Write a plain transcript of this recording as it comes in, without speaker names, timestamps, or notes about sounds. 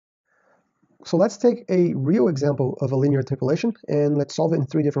So let's take a real example of a linear interpolation, and let's solve it in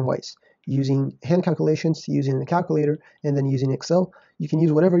 3 different ways. Using hand calculations, using a calculator, and then using Excel. You can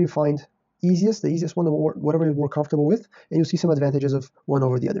use whatever you find easiest, the easiest one, whatever you're more comfortable with, and you'll see some advantages of one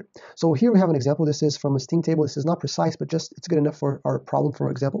over the other. So here we have an example. This is from a steam table. This is not precise, but just it's good enough for our problem, for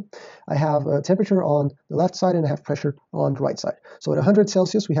example. I have a temperature on the left side and I have pressure on the right side. So at 100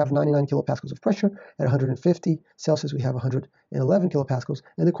 Celsius, we have 99 kilopascals of pressure. At 150 Celsius, we have 111 kilopascals.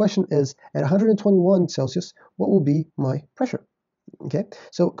 And the question is, at 121 Celsius, what will be my pressure? Okay,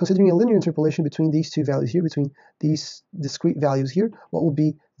 so considering a linear interpolation between these two values here, between these discrete values here, what will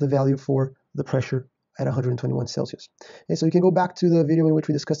be the value for the pressure at 121 Celsius? Okay, so you can go back to the video in which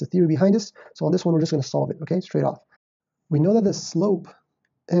we discussed the theory behind this. So on this one, we're just going to solve it, okay, straight off. We know that the slope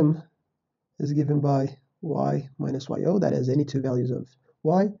m is given by y minus yo, that is any two values of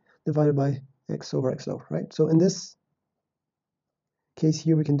y divided by x over xo, right? So in this case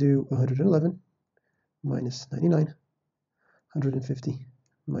here, we can do 111 minus 99. 150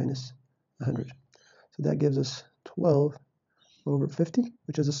 minus 100. So that gives us 12 over 50,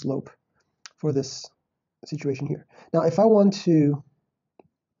 which is a slope for this situation here. Now, if I want to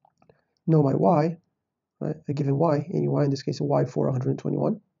know my y, right, a given y, any y, in this case a y for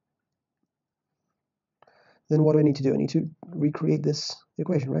 121, then what do I need to do? I need to recreate this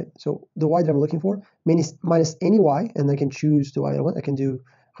equation, right? So the y that I'm looking for minus any y, and I can choose the y I want. I can do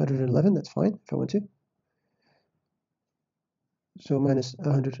 111, that's fine if I want to. So minus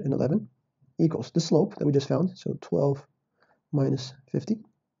 111 equals the slope that we just found, so 12 minus 50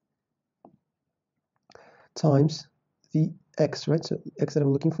 times the x, right? So x that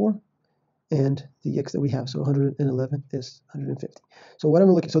I'm looking for, and the x that we have. So 111 is 150. So what I'm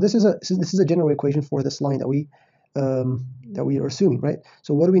looking, so this is a general equation for this line that we are assuming, right?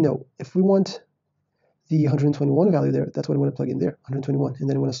 So what do we know? If we want the 121 value there, that's what I want to plug in there, 121, and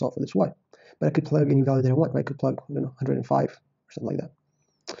then I want to solve for this y. But I could plug any value that I want, right? I could plug, I don't know, 105. Something like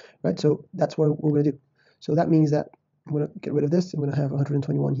that, right? So that's what we're going to do. So that means that I'm going to get rid of this. I'm going to have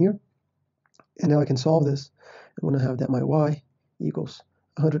 121 here, and now I can solve this. I'm going to have that my y equals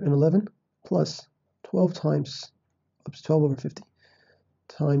 111 plus 12 times 12 over 50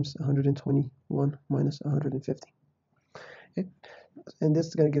 times 121 minus 150. Okay, and this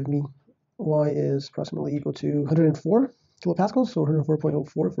is going to give me y is approximately equal to 104 kilopascals, so 104.04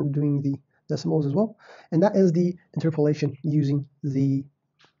 for doing the decimals as well, and that is the interpolation using the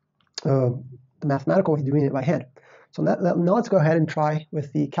mathematical way, doing it by hand. So now let's go ahead and try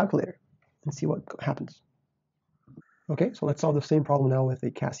with the calculator and see what happens. Okay, so let's solve the same problem now with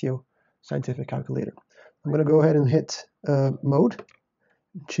a Casio scientific calculator. I'm going to go ahead and hit mode,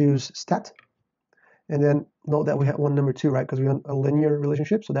 choose stat, and then note that we have one number 2, right? Because we want a linear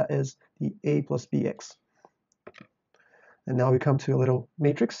relationship, so that is the a plus bx. And now we come to a little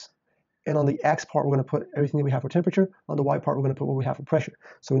matrix. And on the x part, we're going to put everything that we have for temperature. On the y part, we're going to put what we have for pressure.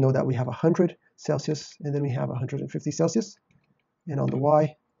 So we know that we have 100 Celsius, and then we have 150 Celsius. And on the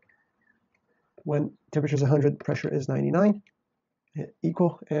y, when temperature is 100, pressure is 99,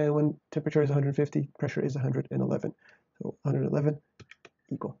 equal. And when temperature is 150, pressure is 111. So 111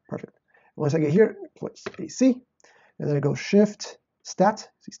 equal, perfect. Once I get here, let's AC, and then I go shift, stat,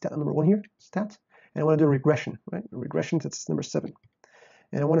 see stat number 1 here, stat. And I want to do a regression, right? Regression, that's number 7.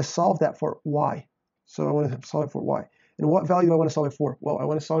 And I want to solve that for y. So I want to solve it for y. And what value do I want to solve it for? Well, I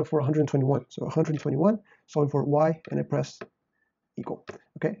want to solve it for 121. So 121, solving for y, and I press equal.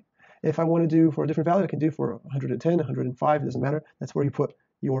 Okay. If I want to do for a different value, I can do for 110, 105, it doesn't matter. That's where you put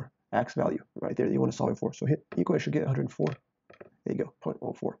your x value right there that you want to solve it for. So hit equal, I should get 104. There you go,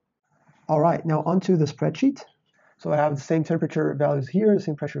 0.14. All right, now onto the spreadsheet. So I have the same temperature values here, the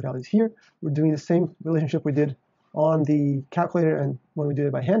same pressure values here. We're doing the same relationship we did on the calculator and when we did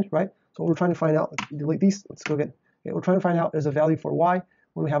it by hand, right? So what we're trying to find out, let's delete these, let's go again. Okay, we're trying to find out is a value for y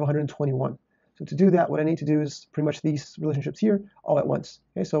when we have 121. So to do that, what I need to do is pretty much these relationships here all at once.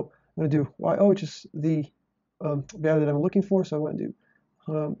 Okay, so I'm going to do yo, which is the value that I'm looking for. So I'm going to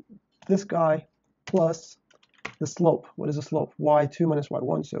do this guy plus the slope. What is the slope? y2 minus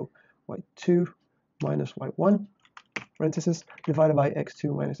y1. So y2 minus y1, parenthesis, divided by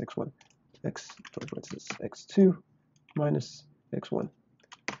x2 minus x1. x2 minus x1.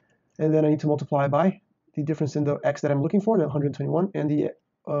 And then I need to multiply by the difference in the x that I'm looking for, the 121, and the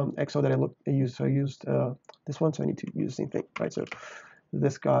xo that I used. So I used this one, so I need to use the same thing, right? So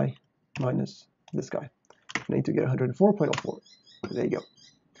this guy minus this guy. I need to get 104.04. There you go.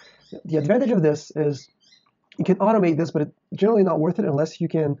 The advantage of this is you can automate this, but it's generally not worth it unless you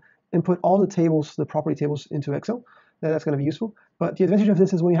can input all the tables, the property tables into Excel. That's going to be useful. But the advantage of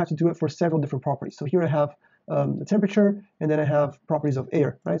this is when you have to do it for several different properties. So here I have the temperature, and then I have properties of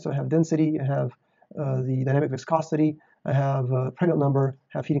air, right? So I have density, I have the dynamic viscosity, I have Prandtl number,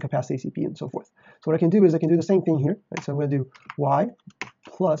 have heating capacity, Cp, and so forth. So what I can do is I can do the same thing here, right? So I'm going to do y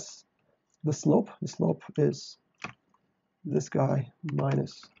plus the slope. The slope is this guy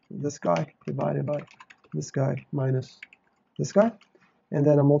minus this guy divided by this guy minus this guy, and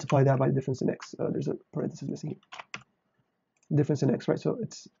then I multiply that by the difference in x. There's a parenthesis missing here. Difference in x, right? So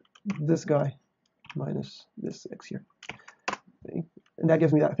it's this guy minus this x here. Okay. And that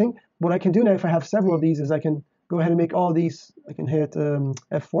gives me that thing. What I can do now, if I have several of these, is I can go ahead and make all these, I can hit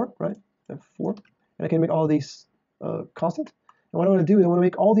F4, right? F4, and I can make all these constant. And what I want to do is I want to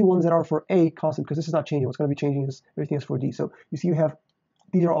make all the ones that are for A constant, because this is not changing. What's going to be changing is everything is for D. So you see you have,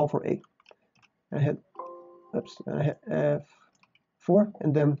 these are all for A. And I hit, oops, and I hit F4,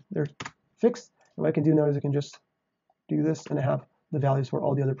 and then they're fixed. And what I can do now is I can just do this, and I have the values for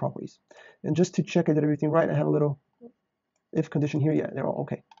all the other properties. And just to check I did everything right, I have a little if condition here. Yeah, they're all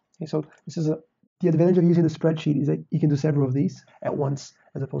okay. Okay, so this is the advantage of using the spreadsheet is that you can do several of these at once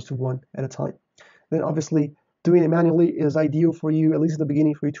as opposed to one at a time. Then obviously doing it manually is ideal for you, at least at the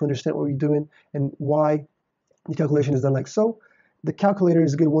beginning, for you to understand what you're doing and why the calculation is done like so. The calculator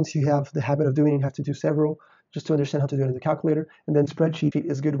is good once you have the habit of doing it. You have to do several just to understand how to do it in the calculator. And then spreadsheet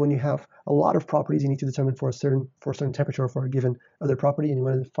is good when you have a lot of properties you need to determine for a certain temperature or for a given other property, and you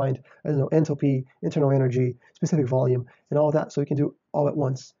want to find, I don't know, enthalpy, internal energy, specific volume, and all of that, so you can do all at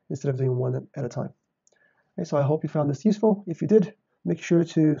once instead of doing one at a time. Okay, so I hope you found this useful. If you did, make sure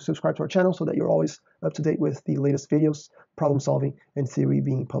to subscribe to our channel so that you're always up to date with the latest videos, problem solving, and theory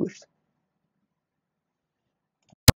being published.